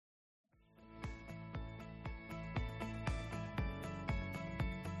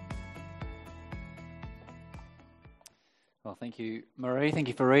Well, thank you, Marie. Thank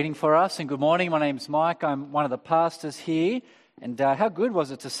you for reading for us. And good morning. My name's Mike. I'm one of the pastors here. And how good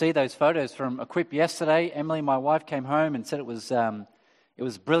was it to see those photos from Equip yesterday? Emily, my wife, came home and said it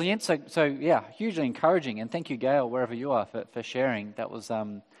was brilliant. So yeah, hugely encouraging. And thank you, Gail, wherever you are, for sharing. That was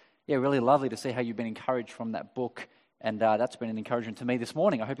really lovely to see how you've been encouraged from that book. And that's been an encouragement to me this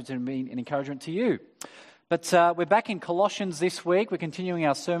morning. I hope it's been an encouragement to you. But we're back in Colossians this week. We're continuing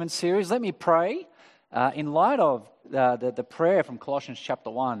our sermon series. Let me pray. In light of the prayer from Colossians chapter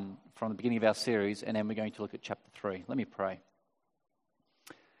 1 from the beginning of our series, and then we're going to look at chapter 3. Let me pray.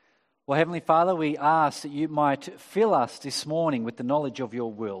 Well, Heavenly Father, we ask that you might fill us this morning with the knowledge of your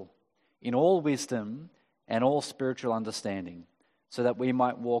will, in all wisdom and all spiritual understanding, so that we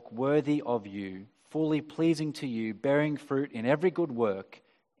might walk worthy of you, fully pleasing to you, bearing fruit in every good work,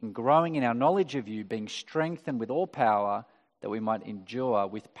 and growing in our knowledge of you, being strengthened with all power, that we might endure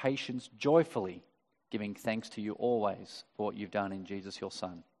with patience joyfully, giving thanks to you always for what you've done in Jesus, your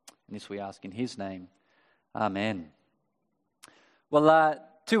Son. And this we ask in his name. Amen. Well,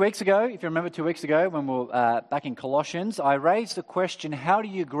 2 weeks ago, if you remember 2 weeks ago when we were back in Colossians, I raised the question, how do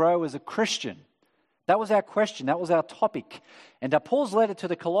you grow as a Christian? That was our question. That was our topic. And Paul's letter to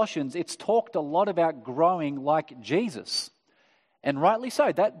the Colossians, it's talked a lot about growing like Jesus. And rightly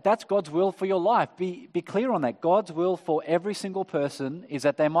so. That's God's will for your life. Be clear on that. God's will for every single person is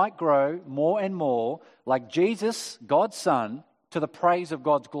that they might grow more and more like Jesus, God's Son, to the praise of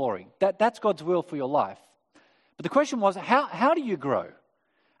God's glory. That's God's will for your life. But the question was, how do you grow?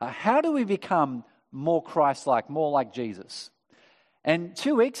 How do we become more Christ-like, more like Jesus? And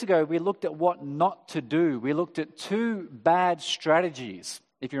 2 weeks ago, we looked at what not to do. We looked at two bad strategies,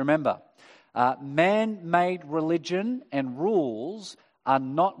 if you remember. Man-made religion and rules are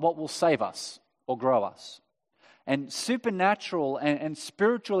not what will save us or grow us. And supernatural and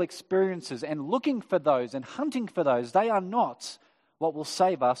spiritual experiences and looking for those and hunting for those, they are not what will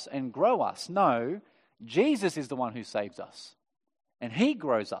save us and grow us. No, Jesus is the one who saves us. And he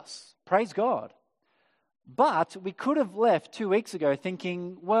grows us. Praise God. But we could have left 2 weeks ago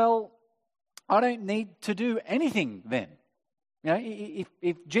thinking, well, I don't need to do anything then. You know,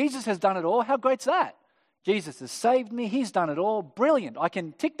 if Jesus has done it all, how great's that? Jesus has saved me. He's done it all. Brilliant. I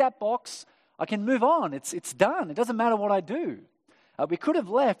can tick that box. I can move on. It's done. It doesn't matter what I do. We could have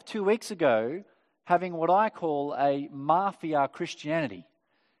left 2 weeks ago having what I call a mafia Christianity.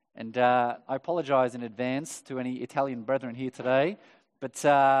 And I apologize in advance to any Italian brethren here today. But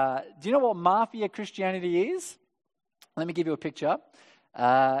do you know what mafia Christianity is? Let me give you a picture.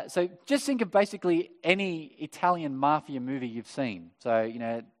 So just think of basically any Italian mafia movie you've seen. So, you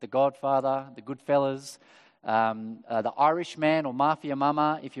know, The Godfather, The Goodfellas, The Irishman or Mafia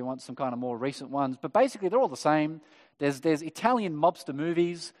Mama, if you want some kind of more recent ones. But basically they're all the same. There's Italian mobster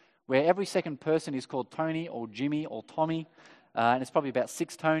movies where every second person is called Tony or Jimmy or Tommy. And it's probably about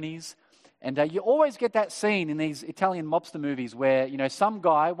 6 Tonys. And you always get that scene in these Italian mobster movies where, you know, some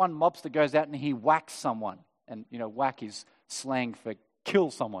guy, one mobster goes out and he whacks someone. And, you know, whack is slang for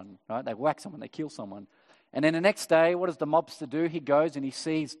kill someone, right? They whack someone, they kill someone. And then the next day, what does the mobster do? He goes and he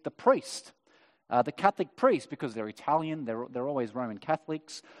sees the priest, the Catholic priest, because they're Italian, they're always Roman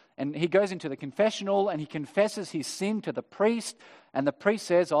Catholics. And he goes into the confessional and he confesses his sin to the priest. And the priest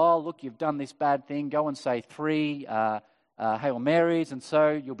says, oh, look, you've done this bad thing. Go and say 3 Hail Marys, and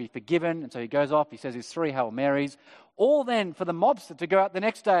so you'll be forgiven. And so he goes off, he says his 3 Hail Marys. All then for the mobster to go out the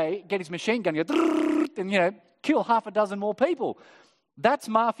next day, get his machine gun, and go, and, you know, kill half a dozen more people. That's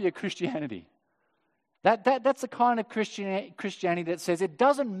mafia Christianity. That's the kind of Christianity that says it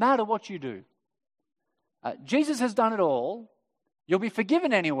doesn't matter what you do. Jesus has done it all. You'll be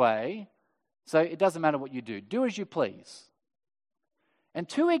forgiven anyway, so it doesn't matter what you do. Do as you please. And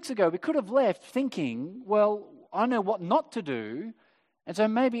 2 weeks ago, we could have left thinking, well, I know what not to do, and so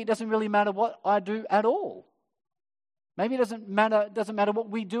maybe it doesn't really matter what I do at all. Maybe it doesn't matter what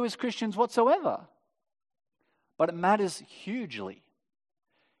we do as Christians whatsoever. But it matters hugely.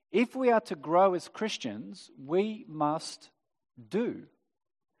 If we are to grow as Christians, we must do.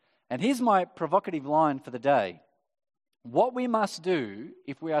 And here's my provocative line for the day. What we must do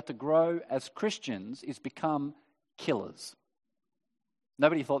if we are to grow as Christians is become killers.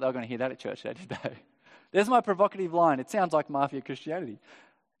 Nobody thought they were going to hear that at church today, did they? There's my provocative line. It sounds like mafia Christianity.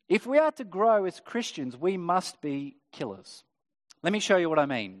 If we are to grow as Christians, we must be killers. Let me show you what I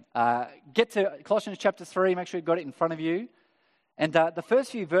mean. Get to Colossians chapter 3. Make sure you've got it in front of you. And the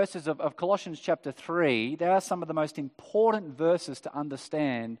first few verses of Colossians chapter 3, they are some of the most important verses to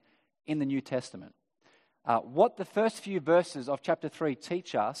understand in the New Testament. What the first few verses of chapter 3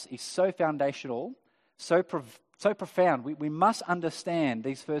 teach us is so foundational, so profound. We must understand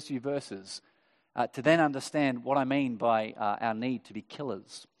these first few verses. to then understand what I mean by our need to be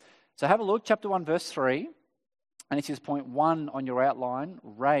killers. So have a look, chapter 1, verse 3. And this is point 1 on your outline,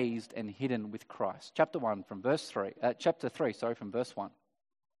 raised and hidden with Christ. Chapter 3, from verse 1.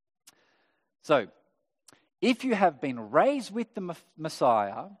 So, if you have been raised with the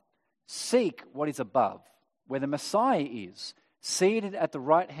Messiah, seek what is above, where the Messiah is, seated at the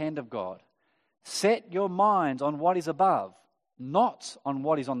right hand of God. Set your minds on what is above, not on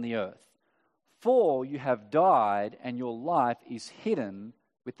what is on the earth. For you have died, and your life is hidden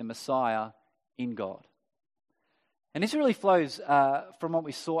with the Messiah in God. And this really flows from what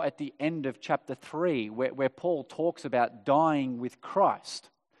we saw at the end of chapter 3, where Paul talks about dying with Christ.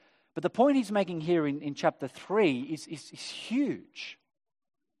 But the point he's making here in chapter 3 is huge.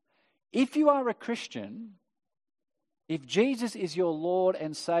 If you are a Christian, if Jesus is your Lord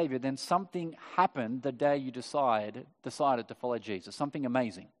and Savior, then something happened the day you decided to follow Jesus, something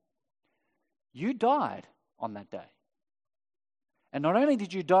amazing. You died on that day. And not only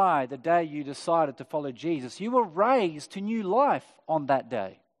did you die the day you decided to follow Jesus, you were raised to new life on that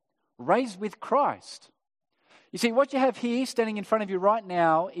day, raised with Christ. You see, what you have here standing in front of you right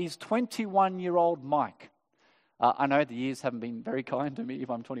now is 21-year-old Mike. I know the years haven't been very kind to me if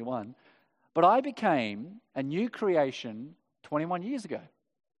I'm 21, but I became a new creation 21 years ago.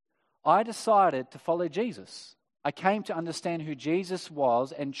 I decided to follow Jesus. I came to understand who Jesus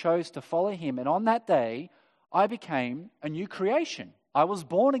was and chose to follow him. And on that day, I became a new creation. I was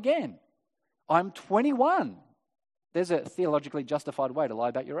born again. I'm 21. There's a theologically justified way to lie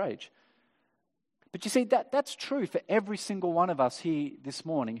about your age. But you see, that's true for every single one of us here this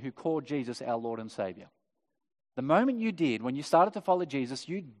morning who called Jesus our Lord and Savior. The moment you did, when you started to follow Jesus,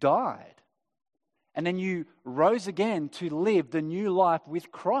 you died. And then you rose again to live the new life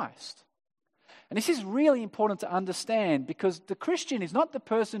with Christ. And this is really important to understand, because the Christian is not the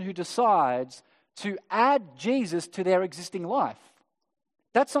person who decides to add Jesus to their existing life.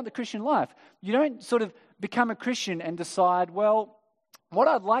 That's not the Christian life. You don't sort of become a Christian and decide, well, what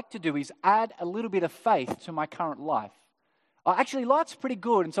I'd like to do is add a little bit of faith to my current life. Actually, life's pretty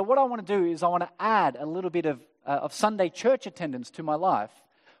good, and so what I want to do is I want to add a little bit of Sunday church attendance to my life.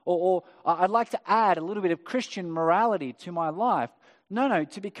 Or I'd like to add a little bit of Christian morality to my life. No,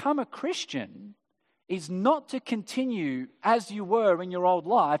 to become a Christian is not to continue as you were in your old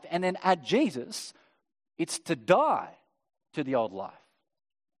life and then add Jesus. It's to die to the old life.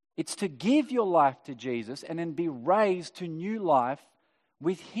 It's to give your life to Jesus and then be raised to new life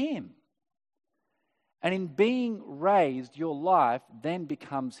with him. And in being raised, your life then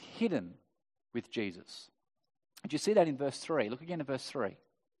becomes hidden with Jesus. Did you see that in verse 3? Look again at verse 3.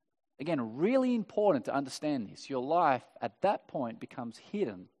 Again, really important to understand this. Your life at that point becomes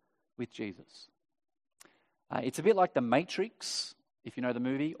hidden with Jesus. It's a bit like The Matrix, if you know the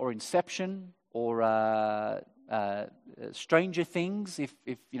movie, or Inception, or Stranger Things, if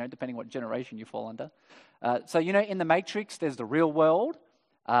you know, depending what generation you fall under. So, you know, in The Matrix, there's the real world,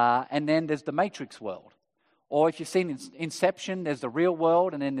 and then there's the Matrix world. Or if you've seen Inception, there's the real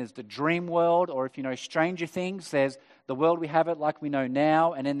world, and then there's the dream world. Or if you know Stranger Things, there's the world we have it like we know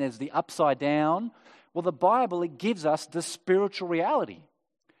now, and then there's the upside down. Well, the Bible, it gives us the spiritual reality.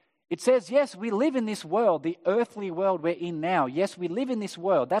 It says, yes, we live in this world, the earthly world we're in now. Yes, we live in this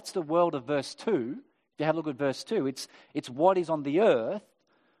world. That's the world of verse 2. If you have a look at verse 2, it's what is on the earth.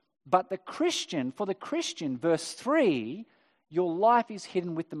 But for the Christian, verse 3, your life is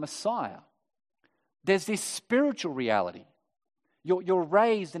hidden with the Messiah. There's this spiritual reality. You're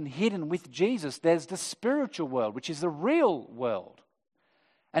raised and hidden with Jesus. There's the spiritual world, which is the real world.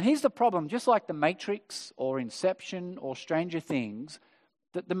 And here's the problem, just like The Matrix or Inception or Stranger Things,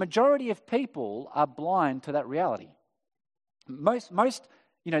 that the majority of people are blind to that reality. Most,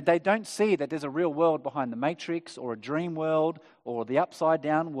 you know, they don't see that there's a real world behind the Matrix or a dream world or the upside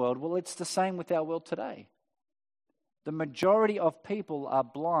down world. Well, it's the same with our world today. The majority of people are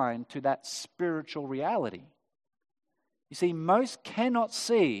blind to that spiritual reality. You see, most cannot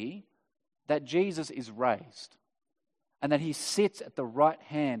see that Jesus is raised and that he sits at the right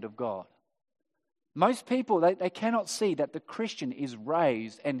hand of God. Most people, they cannot see that the Christian is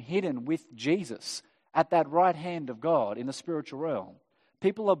raised and hidden with Jesus at that right hand of God in the spiritual realm.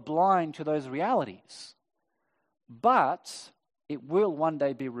 People are blind to those realities. But it will one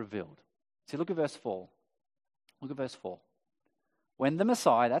day be revealed. See, look at verse 4. Look at verse 4. When the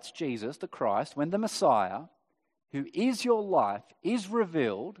Messiah, that's Jesus, the Christ, when the Messiah, who is your life, is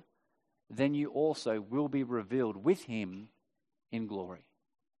revealed, then you also will be revealed with him in glory.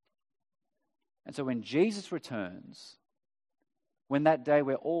 And so when Jesus returns, when that day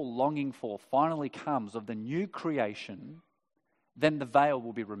we're all longing for finally comes of the new creation, then the veil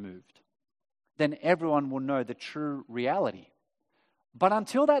will be removed. then everyone will know the true reality. But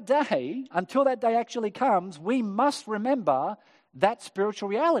until that day actually comes, we must remember that spiritual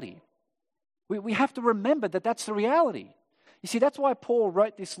reality. We have to remember that that's the reality. You see, that's why Paul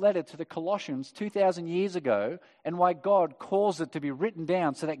wrote this letter to the Colossians 2,000 years ago, and why God caused it to be written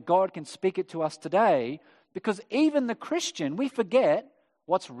down so that God can speak it to us today, because even the Christian, we forget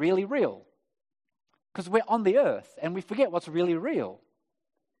what's really real. Because we're on the earth and we forget what's really real.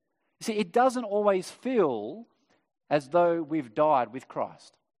 You see, it doesn't always feel as though we've died with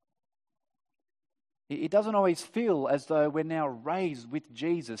Christ. It doesn't always feel as though we're now raised with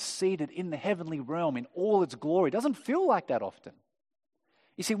Jesus, seated in the heavenly realm in all its glory. It doesn't feel like that often.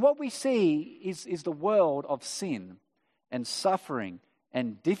 You see, what we see is the world of sin and suffering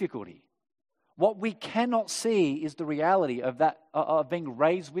and difficulty. What we cannot see is the reality of that of being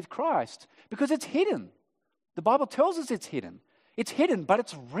raised with Christ, because it's hidden. The Bible tells us it's hidden. It's hidden, but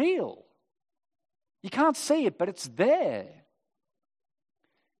it's real. You can't see it, but it's there.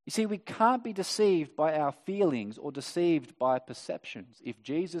 You see, we can't be deceived by our feelings or deceived by perceptions. If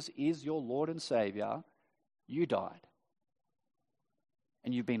Jesus is your Lord and Savior, you died.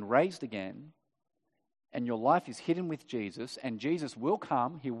 And you've been raised again, and your life is hidden with Jesus, and Jesus will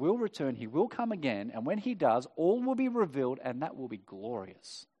come, He will return, He will come again, and when He does, all will be revealed, and that will be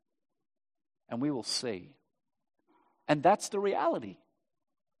glorious. And we will see. And that's the reality.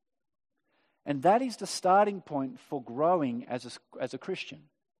 And that is the starting point for growing as a Christian.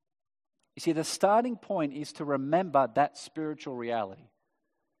 You see, the starting point is to remember that spiritual reality.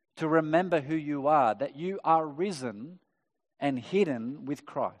 To remember who you are, that you are risen and hidden with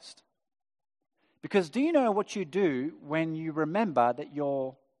Christ. Because do you know what you do when you remember that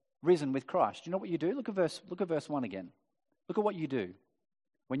you're risen with Christ? Do you know what you do? Look at verse 1 again. Look at what you do.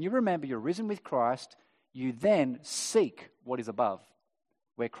 When you remember you're risen with Christ, you then seek what is above,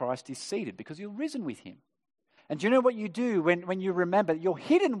 where Christ is seated, because you're risen with Him. And do you know what you do when you remember that you're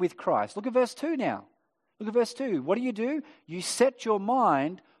hidden with Christ? Look at verse 2 now. Look at verse 2. What do? You set your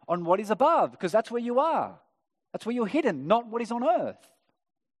mind on what is above, because that's where you are. That's where you're hidden, not what is on earth.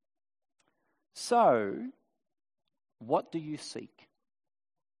 So, what do you seek?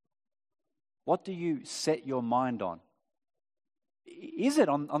 What do you set your mind on? Is it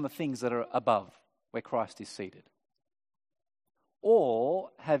on the things that are above, where Christ is seated?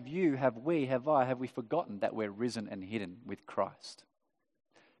 Or have we forgotten that we're risen and hidden with Christ?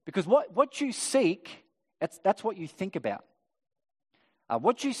 Because what you seek, that's what you think about.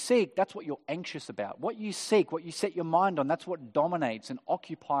 What you seek, that's what you're anxious about. What you seek, what you set your mind on, that's what dominates and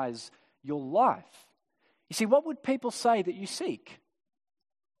occupies your life. You see, what would people say that you seek?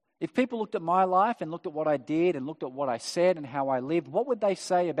 If people looked at my life and looked at what I did and looked at what I said and how I lived, what would they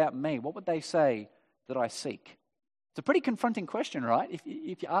say about me? What would they say that I seek? It's a pretty confronting question, right?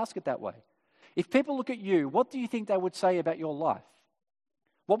 If you ask it that way. If people look at you, what do you think they would say about your life?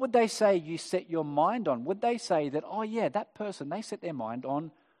 What would they say you set your mind on? Would they say that, oh yeah, that person, they set their mind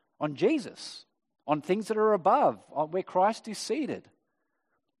on Jesus, on things that are above, on where Christ is seated?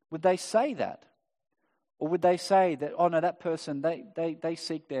 Would they say that? Or would they say that, oh no, that person, they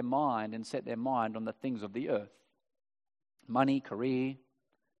seek their mind and set their mind on the things of the earth? Money, career,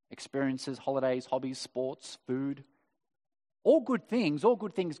 experiences, holidays, hobbies, sports, food. All good things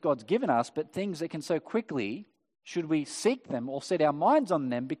God's given us, but things that can so quickly, should we seek them or set our minds on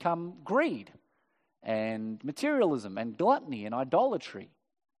them, become greed and materialism and gluttony and idolatry.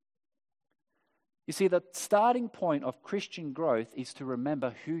 You see, the starting point of Christian growth is to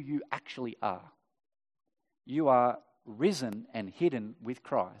remember who you actually are. You are risen and hidden with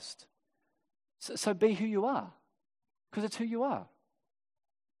Christ. So be who you are, because it's who you are.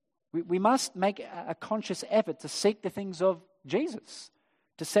 We must make a conscious effort to seek the things of Jesus,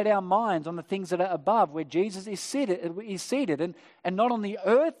 to set our minds on the things that are above, where Jesus is seated, and not on the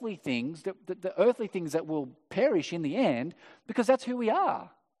earthly things, the earthly things that will perish in the end, because that's who we are.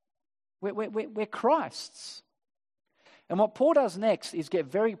 We're Christ's. And what Paul does next is get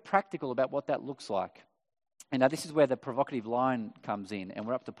very practical about what that looks like. And now this is where the provocative line comes in, and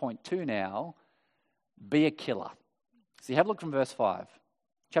we're up to point 2 now. Be a killer. So you have a look from verse 5.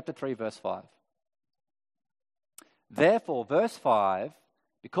 Chapter 3, verse 5. Therefore, verse 5,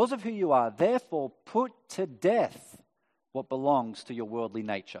 because of who you are, therefore put to death what belongs to your worldly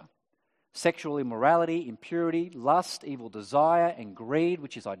nature. Sexual immorality, impurity, lust, evil desire, and greed,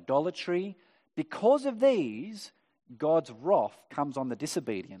 which is idolatry. Because of these, God's wrath comes on the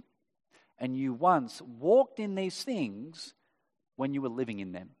disobedient. And you once walked in these things when you were living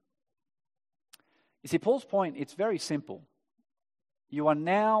in them. You see, Paul's point, it's very simple. You are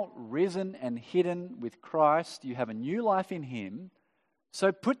now risen and hidden with Christ. You have a new life in Him.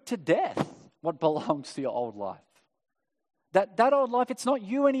 So put to death what belongs to your old life. That old life, it's not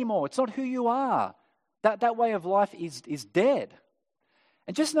you anymore. It's not who you are. That way of life is dead.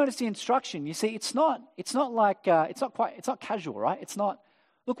 And just notice the instruction. You see, it's not casual, right? It's not,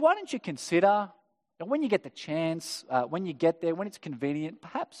 look, why don't you consider, when you get the chance, when you get there, when it's convenient,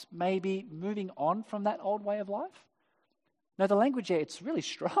 perhaps maybe moving on from that old way of life? No, the language here, it's really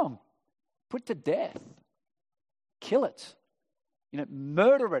strong. Put to death. Kill it.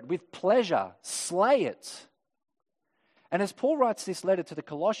 Murder it with pleasure. Slay it. And as Paul writes this letter to the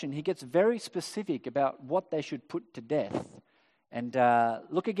Colossians, he gets very specific about what they should put to death. And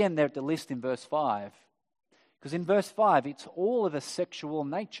look again there at the list in verse 5. Because in verse 5, it's all of a sexual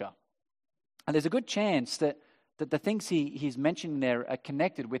nature. And there's a good chance that the things he's mentioning there are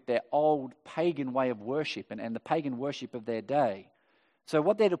connected with their old pagan way of worship and the pagan worship of their day. So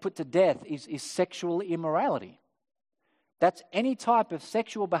what they're to put to death is sexual immorality. That's any type of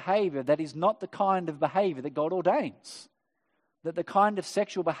sexual behavior that is not the kind of behavior that God ordains. That the kind of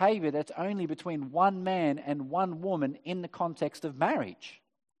sexual behavior that's only between one man and one woman in the context of marriage.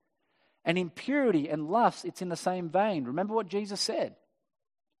 And impurity and lust, it's in the same vein. Remember what Jesus said?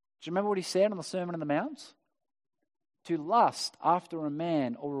 Do you remember what he said on the Sermon on the Mount? To lust after a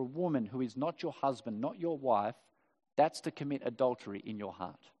man or a woman who is not your husband, not your wife, that's to commit adultery in your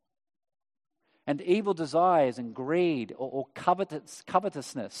heart. And evil desires and greed or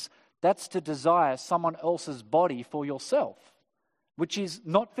covetousness, that's to desire someone else's body for yourself, which is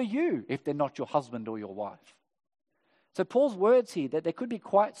not for you if they're not your husband or your wife. So Paul's words here, that they could be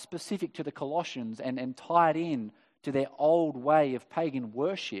quite specific to the Colossians and tied in to their old way of pagan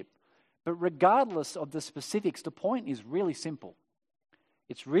worship. But regardless of the specifics, the point is really simple.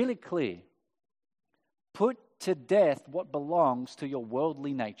 It's really clear. Put to death what belongs to your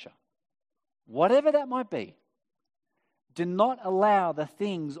worldly nature. Whatever that might be. Do not allow the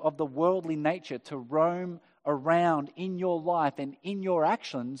things of the worldly nature to roam around in your life and in your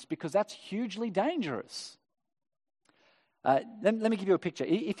actions, because that's hugely dangerous. Let me give you a picture.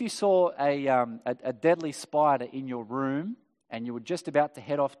 If you saw a deadly spider in your room and you were just about to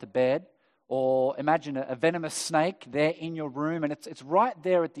head off to bed, or imagine a venomous snake there in your room and it's right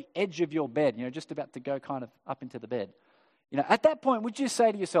there at the edge of your bed, just about to go kind of up into the bed. At that point, would you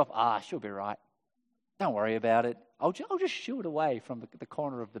say to yourself, she'll be right. Don't worry about it. I'll just shoo it away from the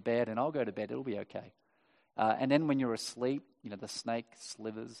corner of the bed and I'll go to bed. It'll be okay. And then when you're asleep, the snake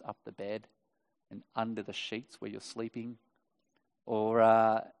slithers up the bed and under the sheets where you're sleeping. Or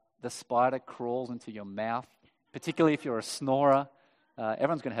the spider crawls into your mouth, particularly if you're a snorer.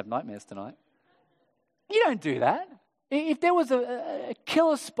 Everyone's going to have nightmares tonight. You don't do that. If there was a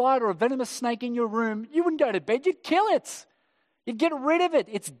killer spider or a venomous snake in your room, you wouldn't go to bed. You'd kill it. You'd get rid of it.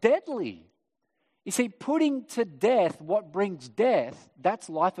 It's deadly. You see, putting to death what brings death, that's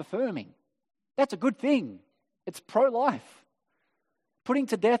life-affirming. That's a good thing. It's pro-life. Putting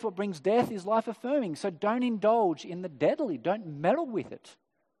to death what brings death is life-affirming. So don't indulge in the deadly. Don't meddle with it.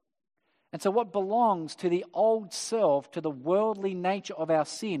 And so what belongs to the old self, to the worldly nature of our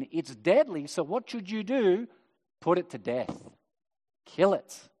sin, it's deadly. So what should you do? Put it to death. Kill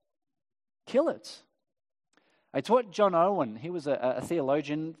it. Kill it. It's what John Owen, he was a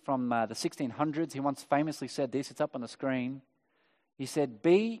theologian from the 1600s. He once famously said this. It's up on the screen. He said,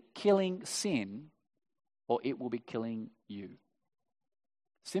 "Be killing sin, or it will be killing you."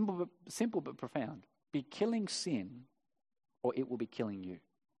 Simple but profound. Be killing sin, or it will be killing you.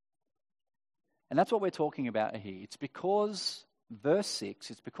 And that's what we're talking about here. It's because, verse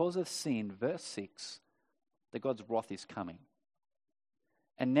 6, it's because of sin, verse 6, that God's wrath is coming.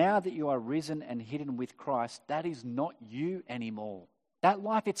 And now that you are risen and hidden with Christ, that is not you anymore. That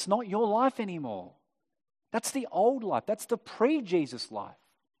life, it's not your life anymore. That's the old life. That's the pre-Jesus life.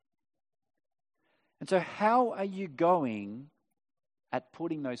 And so how are you going at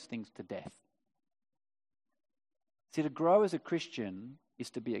putting those things to death? See, to grow as a Christian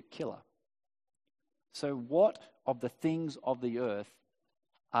is to be a killer. So what of the things of the earth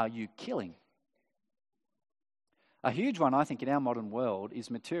are you killing? A huge one, I think, in our modern world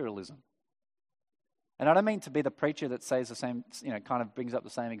is materialism. And I don't mean to be the preacher that says the same, kind of brings up the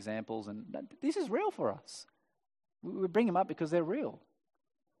same examples. And this is real for us. We bring them up because they're real.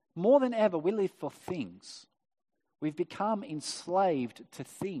 More than ever, we live for things. We've become enslaved to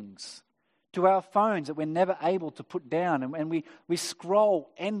things, to our phones that we're never able to put down. And we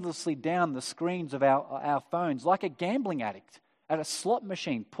scroll endlessly down the screens of our phones like a gambling addict at a slot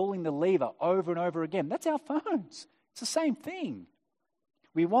machine, pulling the lever over and over again. That's our phones. It's the same thing.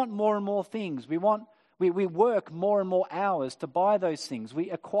 We want more and more things. We work more and more hours to buy those things. We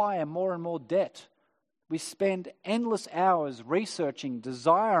acquire more and more debt. We spend endless hours researching,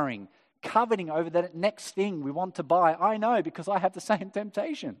 desiring, coveting over that next thing we want to buy. I know because I have the same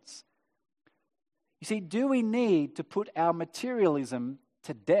temptations. You see, do we need to put our materialism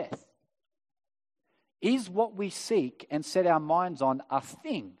to death? Is what we seek and set our minds on a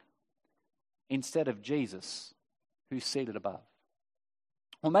thing instead of Jesus, who's seated above?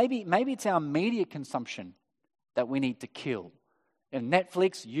 Or maybe it's our media consumption that we need to kill. And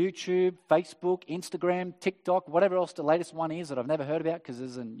Netflix, YouTube, Facebook, Instagram, TikTok, whatever else the latest one is that I've never heard about because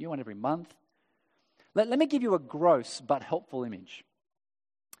there's a new one every month. Let me give you a gross but helpful image.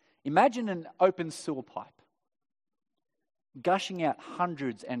 Imagine an open sewer pipe gushing out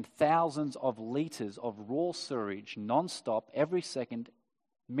hundreds and thousands of litres of raw sewage non-stop every second,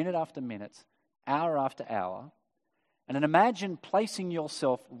 minute after minute, hour after hour. And then imagine placing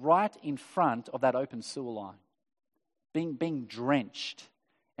yourself right in front of that open sewer line, being drenched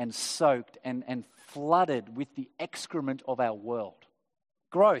and soaked and flooded with the excrement of our world.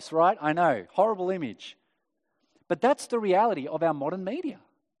 Gross, right? I know. Horrible image. But that's the reality of our modern media.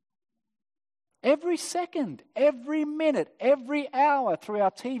 Every second, every minute, every hour through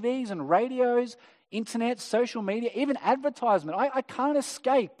our TVs and radios, internet, social media, even advertisement. I can't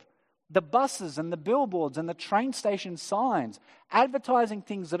escape the buses and the billboards and the train station signs advertising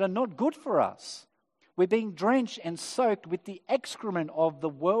things that are not good for us. We're being drenched and soaked with the excrement of the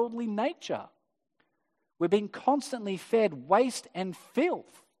worldly nature. We're being constantly fed waste and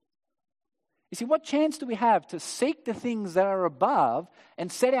filth. You see, what chance do we have to seek the things that are above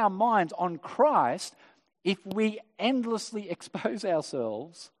and set our minds on Christ if we endlessly expose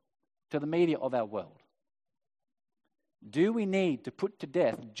ourselves to the media of our world? Do we need to put to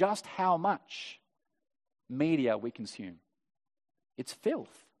death just how much media we consume? It's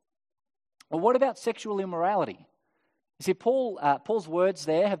filth. Or what about sexual immorality? You see, Paul's words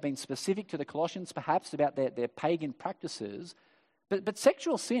there have been specific to the Colossians, perhaps, about their pagan practices. But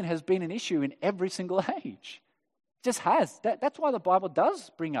sexual sin has been an issue in every single age. It just has. That's why the Bible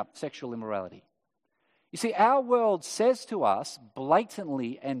does bring up sexual immorality. You see, our world says to us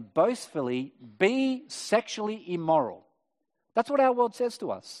blatantly and boastfully, be sexually immoral. That's what our world says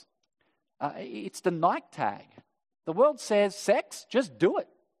to us. It's the Nike tag. The world says, sex, just do it.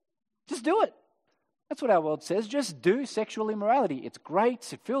 Just do it. That's what our world says. Just do sexual immorality. It's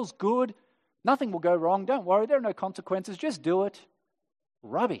great. It feels good. Nothing will go wrong. Don't worry. There are no consequences. Just do it.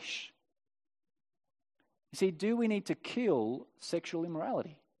 Rubbish. You see, do we need to kill sexual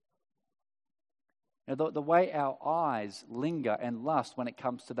immorality? Now, the way our eyes linger and lust when it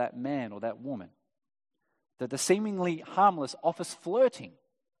comes to that man or that woman, the seemingly harmless office flirting,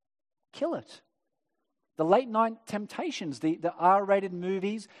 kill it. The late night temptations, the R-rated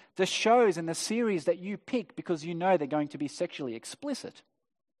movies, the shows and the series that you pick because you know they're going to be sexually explicit,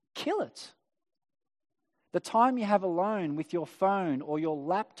 kill it. The time you have alone with your phone or your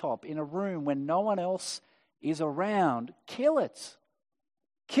laptop in a room when no one else is around, kill it.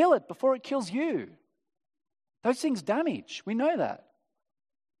 Kill it before it kills you. Those things damage. We know that.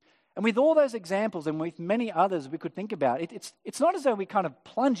 And with all those examples and with many others we could think about, it's not as though we kind of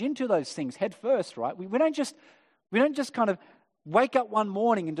plunge into those things head first, right? We don't just kind of wake up one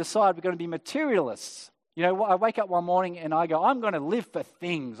morning and decide we're going to be materialists. You know, I wake up one morning and I go, I'm going to live for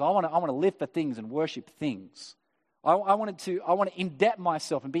things. I want to live for things and worship things. I want to indebt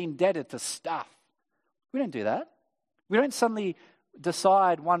myself and be indebted to stuff. We don't do that. We don't suddenly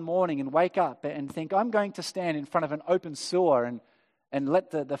decide one morning and wake up and think, I'm going to stand in front of an open sewer and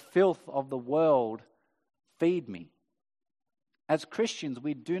let the filth of the world feed me. As Christians,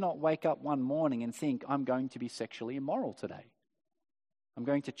 we do not wake up one morning and think, I'm going to be sexually immoral today. I'm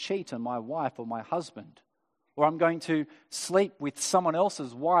going to cheat on my wife or my husband. Or I'm going to sleep with someone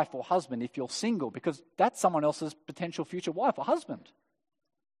else's wife or husband if you're single, because that's someone else's potential future wife or husband.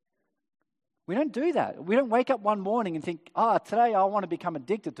 We don't do that. We don't wake up one morning and think, today I want to become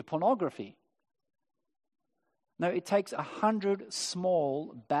addicted to pornography. No, it takes 100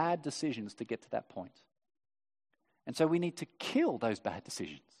 small, bad decisions to get to that point. And so we need to kill those bad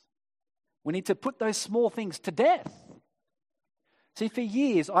decisions. We need to put those small things to death. See, for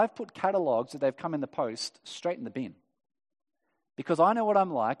years, I've put catalogues that they've come in the post straight in the bin. Because I know what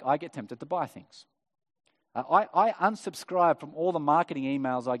I'm like, I get tempted to buy things. I unsubscribe from all the marketing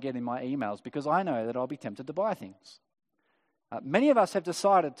emails I get in my emails because I know that I'll be tempted to buy things. Many of us have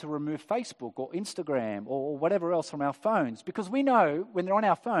decided to remove Facebook or Instagram or whatever else from our phones because we know when they're on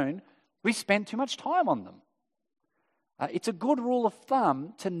our phone, we spend too much time on them. It's a good rule of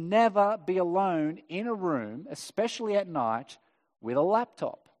thumb to never be alone in a room, especially at night, with a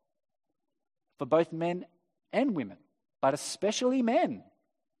laptop. For both men and women, but especially men.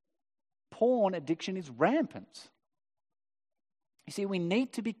 Porn addiction is rampant. You see, we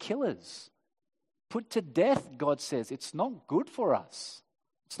need to be killers. Put to death, God says. It's not good for us.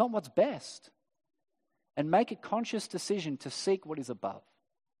 It's not what's best. And make a conscious decision to seek what is above.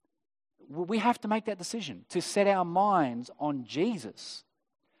 We have to make that decision to set our minds on Jesus,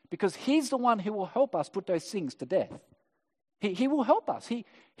 because he's the one who will help us put those things to death. He will help us.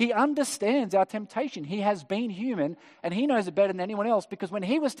 He understands our temptation. He has been human, and he knows it better than anyone else, because when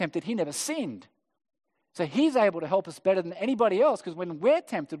he was tempted, he never sinned. So he's able to help us better than anybody else, because when we're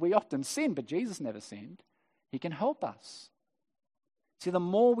tempted, we often sin, but Jesus never sinned. He can help us. See, the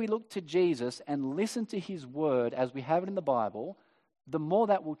more we look to Jesus and listen to his word as we have it in the Bible, the more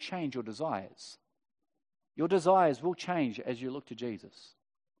that will change your desires. Your desires will change as you look to Jesus.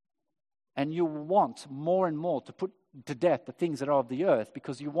 And you'll want more and more to put to death the things that are of the earth,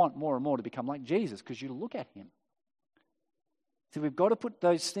 because you want more and more to become like Jesus, because you look at him. So we've got to put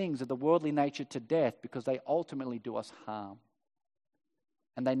those things of the worldly nature to death, because they ultimately do us harm.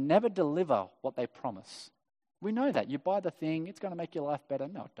 And they never deliver what they promise. We know that. You buy the thing, it's going to make your life better.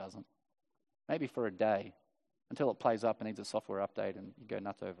 No, it doesn't. Maybe for a day, until it plays up and needs a software update and you go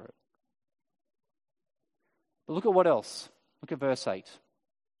nuts over it. But look at what else. Look at verse 8.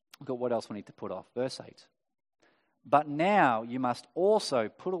 Look at what else we need to put off. Verse 8. But now you must also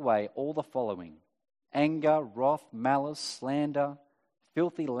put away all the following: anger, wrath, malice, slander,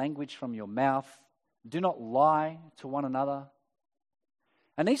 filthy language from your mouth. Do not lie to one another.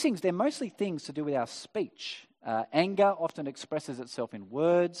 And these things, they're mostly things to do with our speech. Anger often expresses itself in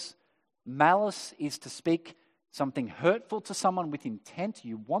words. Malice is to speak something hurtful to someone with intent.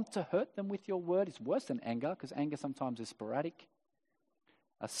 You want to hurt them with your word. It's worse than anger, because anger sometimes is sporadic.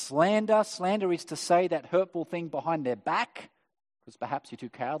 Slander is to say that hurtful thing behind their back, because perhaps you're too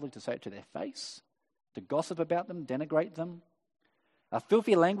cowardly to say it to their face, to gossip about them, denigrate them.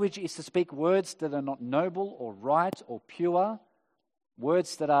 Filthy language is to speak words that are not noble or right or pure,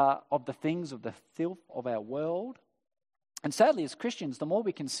 words that are of the things of the filth of our world. And sadly, as Christians, the more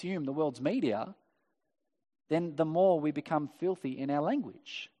we consume the world's media, then the more we become filthy in our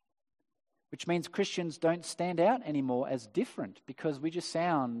language, which means Christians don't stand out anymore as different, because we just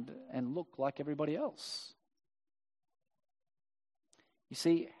sound and look like everybody else. You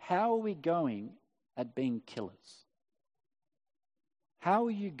see, how are we going at being killers? How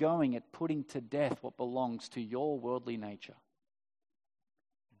are you going at putting to death what belongs to your worldly nature?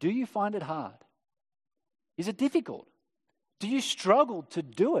 Do you find it hard? Is it difficult? Do you struggle to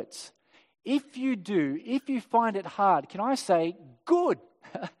do it? If you do, if you find it hard, can I say, good.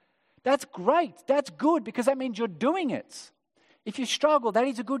 That's great. That's good, because that means you're doing it. If you struggle, that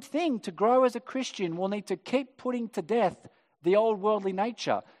is a good thing. To grow as a Christian, we'll need to keep putting to death the old worldly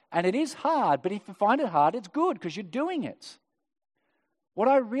nature. And it is hard, but if you find it hard, it's good, because you're doing it. What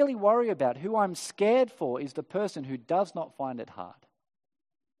I really worry about, who I'm scared for, is the person who does not find it hard,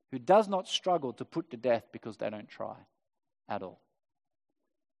 who does not struggle to put to death because they don't try at all.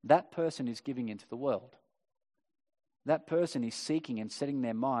 That person is giving into the world. That person is seeking and setting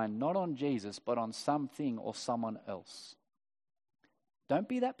their mind not on Jesus, but on something or someone else. Don't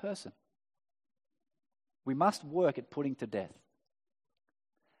be that person. We must work at putting to death.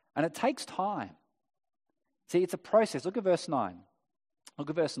 And it takes time. See, it's a process. Look at verse 9. Look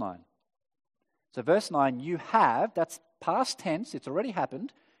at verse 9. So verse 9, you have, that's past tense, it's already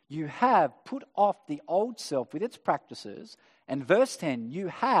happened. You have put off the old self with its practices. And verse 10, you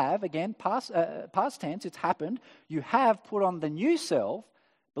have, again, past tense, it's happened. You have put on the new self.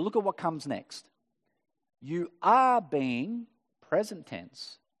 But look at what comes next. You are being, present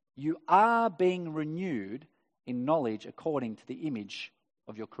tense, you are being renewed in knowledge according to the image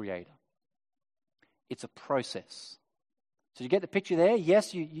of your Creator. It's a process. So you get the picture there?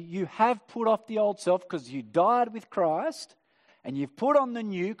 Yes, you have put off the old self because you died with Christ. And you've put on the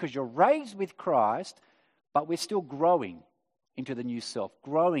new because you're raised with Christ, but we're still growing into the new self,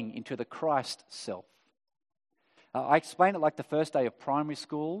 growing into the Christ self. I explain it like the first day of primary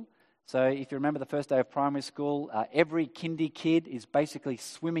school. So if you remember the first day of primary school, every kindy kid is basically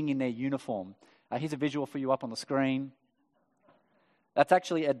swimming in their uniform. Here's a visual for you up on the screen. That's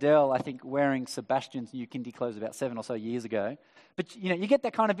actually Adele, I think, wearing Sebastian's new kindy clothes about 7 or so years ago. But, you get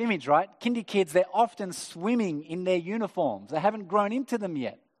that kind of image, right? Kindy kids, they're often swimming in their uniforms. They haven't grown into them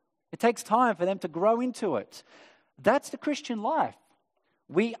yet. It takes time for them to grow into it. That's the Christian life.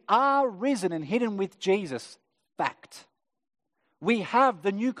 We are risen and hidden with Jesus. Fact. We have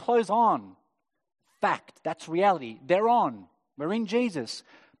the new clothes on. Fact. That's reality. They're on. We're in Jesus.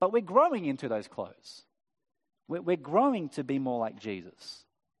 But we're growing into those clothes. We're growing to be more like Jesus.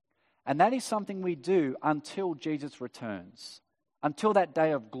 And that is something we do until Jesus returns. Until that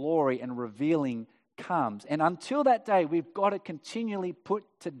day of glory and revealing comes. And until that day, we've got to continually put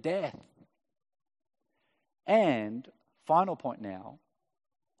to death. And final point now,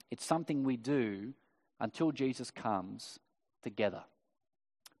 it's something we do until Jesus comes together.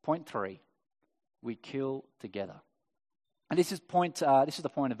 Point 3, we kill together. And this is the point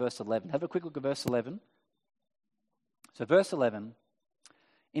of verse 11. Have a quick look at verse 11. So verse 11,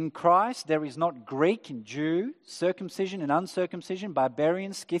 in Christ there is not Greek and Jew, circumcision and uncircumcision,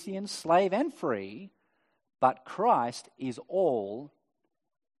 barbarian, Scythian, slave and free, but Christ is all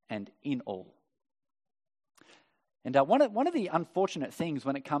and in all. And one of the unfortunate things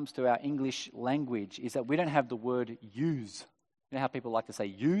when it comes to our English language is that we don't have the word use. You know how people like to say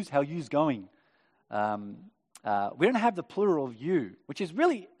use? How you's going? We don't have the plural of you, which is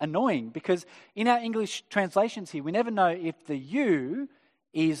really annoying because in our English translations here, we never know if the you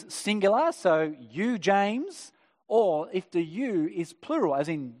is singular, so you, James, or if the you is plural, as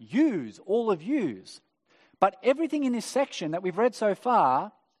in yous, all of yous. But everything in this section that we've read so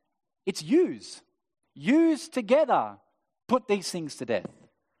far, it's yous. Yous together, put these things to death.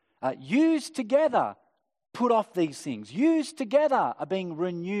 Yous together, put off these things. Yous together are being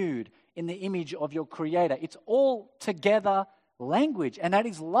renewed in the image of your Creator. It's all together language. And that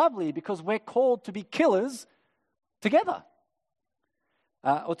is lovely because we're called to be killers together.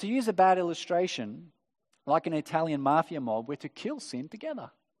 Or to use a bad illustration, like an Italian mafia mob, we're to kill sin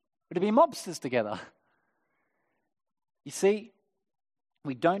together. We're to be mobsters together. You see,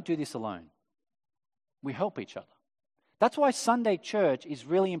 we don't do this alone. We help each other. That's why Sunday church is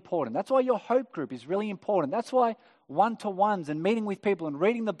really important. That's why your hope group is really important. That's why one-to-ones and meeting with people and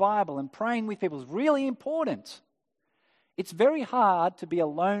reading the Bible and praying with people is really important. It's very hard to be a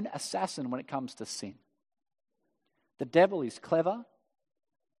lone assassin when it comes to sin. The devil is clever.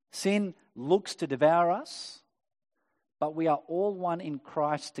 Sin looks to devour us, but we are all one in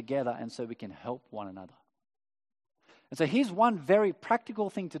Christ together, and so we can help one another. And so here's one very practical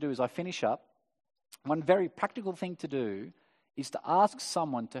thing to do as I finish up. One very practical thing to do is to ask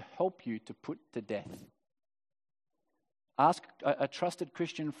someone to help you to put to death. Ask a trusted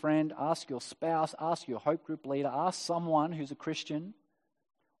Christian friend, ask your spouse, ask your hope group leader, ask someone who's a Christian.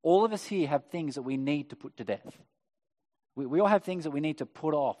 All of us here have things that we need to put to death. We all have things that we need to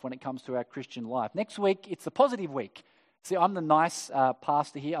put off when it comes to our Christian life. Next week, it's the positive week. See, I'm the nice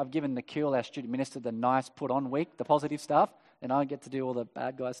pastor here. I've given Nikhil, our student minister, the nice put-on week, the positive stuff. And I get to do all the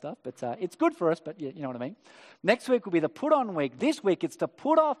bad guy stuff. But it's good for us, but you know what I mean. Next week will be the put-on week. This week, it's the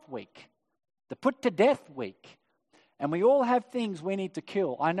put-off week. The put-to-death week. And we all have things we need to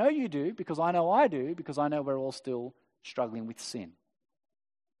kill. I know you do, because I know I do, because I know we're all still struggling with sin.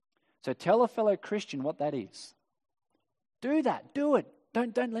 So tell a fellow Christian what that is. Do that. Do it.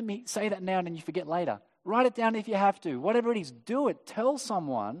 Don't let me say that now and then you forget later. Write it down if you have to. Whatever it is, do it. Tell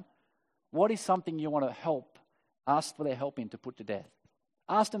someone what is something you want to help. Ask for their help in to put to death.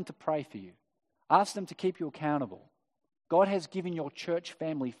 Ask them to pray for you. Ask them to keep you accountable. God has given your church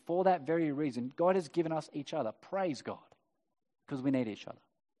family for that very reason. God has given us each other. Praise God, because we need each other.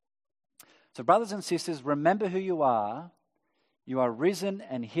 So brothers and sisters, remember who you are. You are risen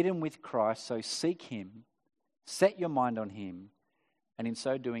and hidden with Christ, so seek Him. Set your mind on Him, and in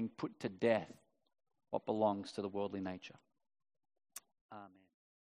so doing, put to death what belongs to the worldly nature. Amen.